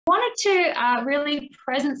wanted to really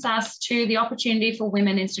present us to the opportunity for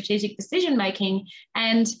women in strategic decision making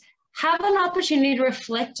and have an opportunity to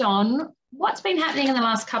reflect on what's been happening in the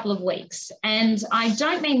last couple of weeks. And I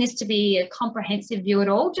don't mean this to be a comprehensive view at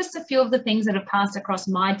all, just a few of the things that have passed across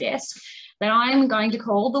my desk that I'm going to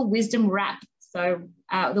call the WiSDM Wrap. So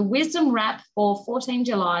the WiSDM Wrap for 14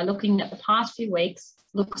 July, looking at the past few weeks,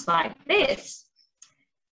 looks like this.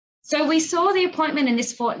 So we saw the appointment in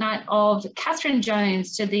this fortnight of Catherine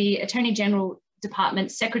Jones to the Attorney General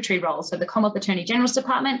Department Secretary role, so the Commonwealth Attorney General's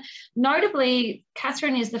Department. Notably,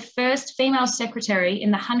 Catherine is the first female secretary in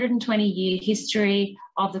the 120-year history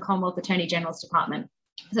of the Commonwealth Attorney General's Department.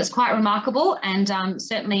 So it's quite remarkable and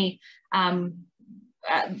certainly a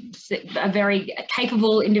very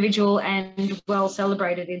capable individual and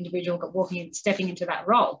well-celebrated individual stepping into that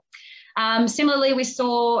role. Similarly, we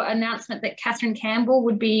saw an announcement that Catherine Campbell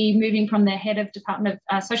would be moving from the head of Department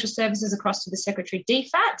of Social Services across to the Secretary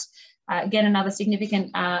DFAT. Again, another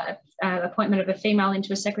significant appointment of a female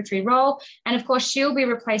into a secretary role. And of course, she'll be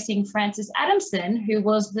replacing Frances Adamson, who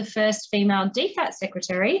was the first female DFAT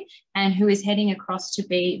secretary and who is heading across to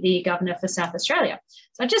be the Governor for South Australia.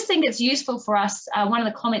 So I just think it's useful for us. One of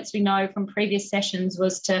the comments we know from previous sessions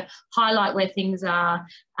was to highlight where things are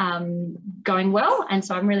going well. And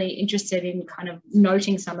so I'm really interested in kind of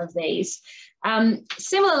noting some of these.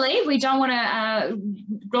 Similarly, we don't want to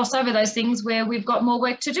gloss over those things where we've got more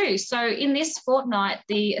work to do. So in this fortnight,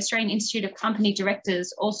 the Australian Institute of Company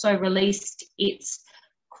Directors also released its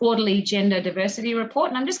quarterly gender diversity report.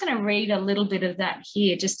 And I'm just going to read a little bit of that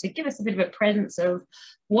here just to give us a bit of a presence of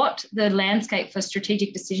what the landscape for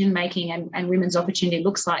strategic decision making and women's opportunity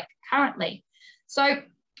looks like currently. So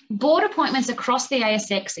board appointments across the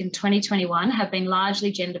ASX in 2021 have been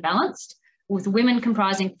largely gender balanced, with women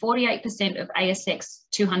comprising 48% of ASX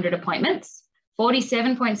 200 appointments,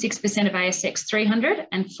 47.6% of ASX 300,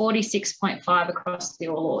 and 46.5% across the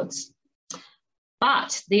All Ords.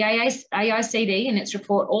 But the AICD in its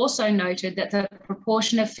report also noted that the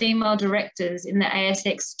proportion of female directors in the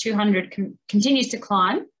ASX 200 continues to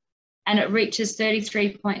climb, and it reaches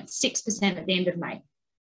 33.6% at the end of May.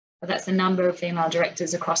 So that's the number of female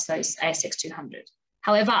directors across those ASX 200.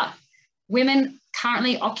 However, women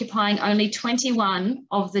currently occupying only 21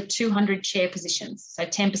 of the 200 chair positions, so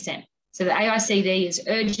 10%. So the AICD is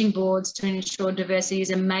urging boards to ensure diversity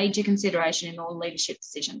is a major consideration in all leadership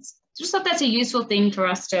decisions. So just thought that's a useful thing for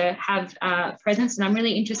us to have presence, and I'm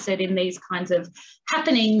really interested in these kinds of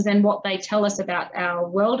happenings and what they tell us about our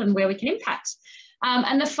world and where we can impact.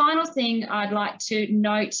 And the final thing I'd like to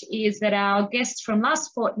note is that our guest from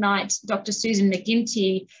last fortnight, Dr. Susan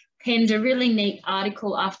McGinty, penned a really neat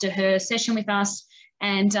article after her session with us,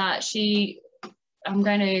 and I'm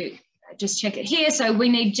going to just check it here. So we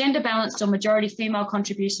need gender balanced or majority female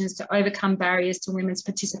contributions to overcome barriers to women's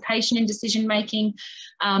participation in decision making.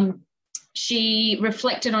 She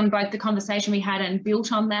reflected on both the conversation we had and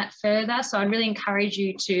built on that further. So I'd really encourage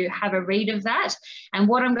you to have a read of that. And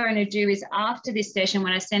what I'm going to do is after this session,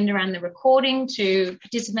 when I send around the recording to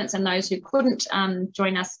participants and those who couldn't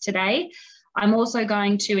join us today, I'm also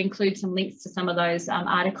going to include some links to some of those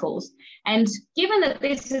articles. And given that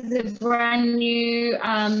this is a brand new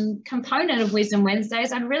component of WiSDM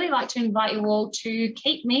Wednesdays, I'd really like to invite you all to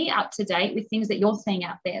keep me up to date with things that you're seeing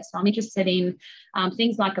out there. So I'm interested in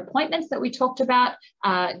things like appointments that we talked about,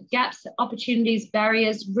 gaps, opportunities,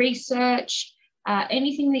 barriers, research,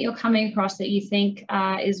 anything that you're coming across that you think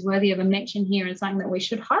is worthy of a mention here and something that we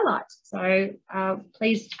should highlight. So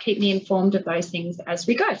please keep me informed of those things as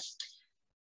we go.